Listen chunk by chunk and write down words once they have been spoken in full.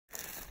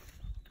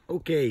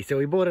Okay, so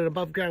we bought an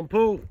above ground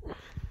pool.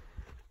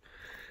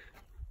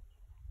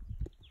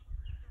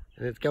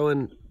 And it's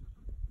going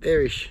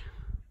there-ish.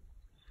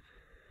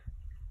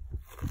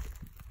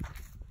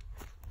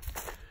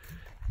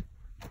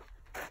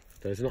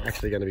 So it's not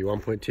actually going to be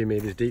 1.2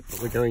 meters deep,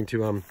 but we're going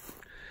to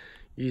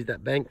use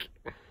that bank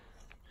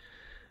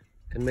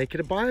and make it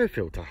a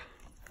biofilter.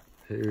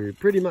 So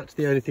pretty much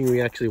the only thing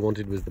we actually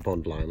wanted was the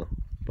pond liner,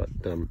 but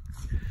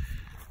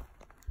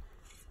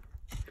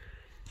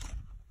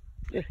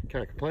yeah,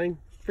 can't complain.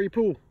 Free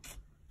pool.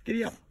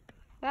 Giddy up.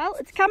 Well,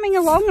 it's coming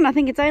along, and I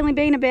think it's only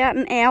been about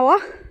an hour,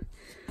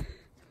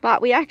 but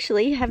we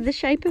actually have the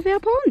shape of our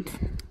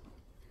pond.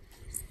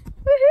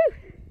 Woohoo!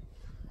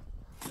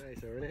 Okay,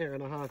 so we're an hour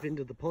and a half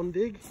into the pond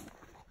dig,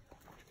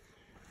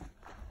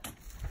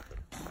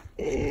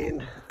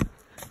 and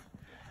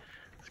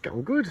it's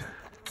going good.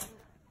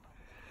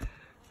 I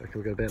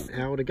reckon we've got about an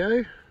hour to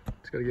go.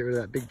 Just got to get rid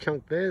of that big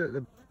chunk there that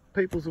the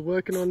peoples are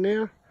working on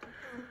now.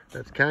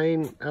 That's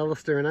Kane,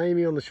 Alistair and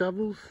Amy on the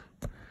shovels.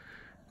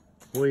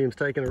 William's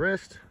taking a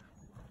rest.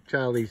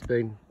 Charlie's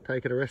been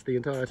taking a rest the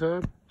entire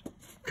time.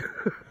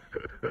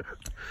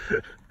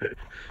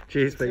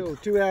 Cheers, people.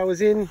 2 hours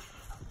in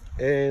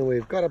and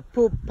we've got a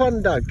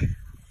pond dug.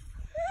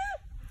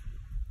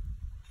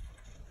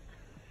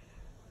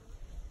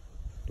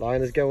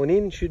 Liner's going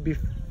in, should be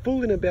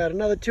full in about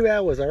another 2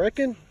 hours, I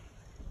reckon.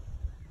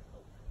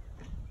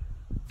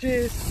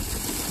 Cheers.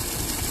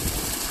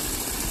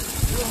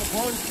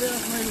 Pond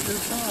 12 metres at a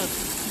time.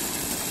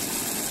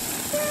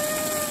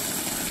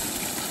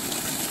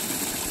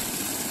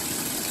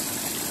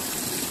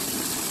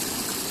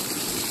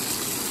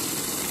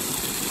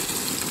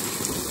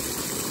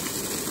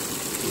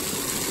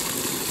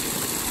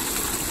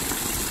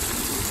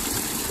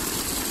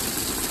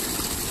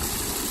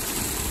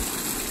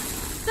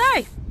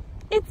 So,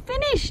 it's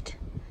finished.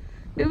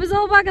 It was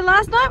all bugger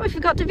last night, we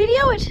forgot to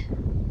video it.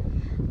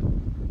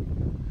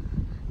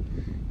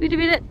 We did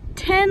it at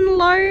 10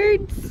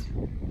 loads,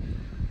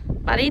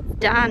 but it's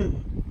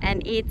done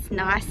and it's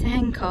nice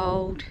and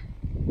cold.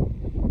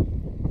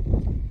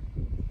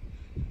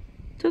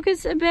 Took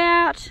us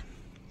about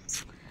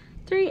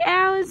 3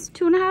 hours,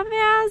 2.5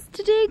 hours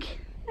to dig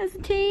as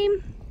a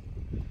team.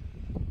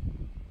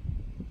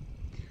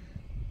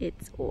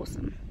 It's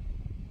awesome.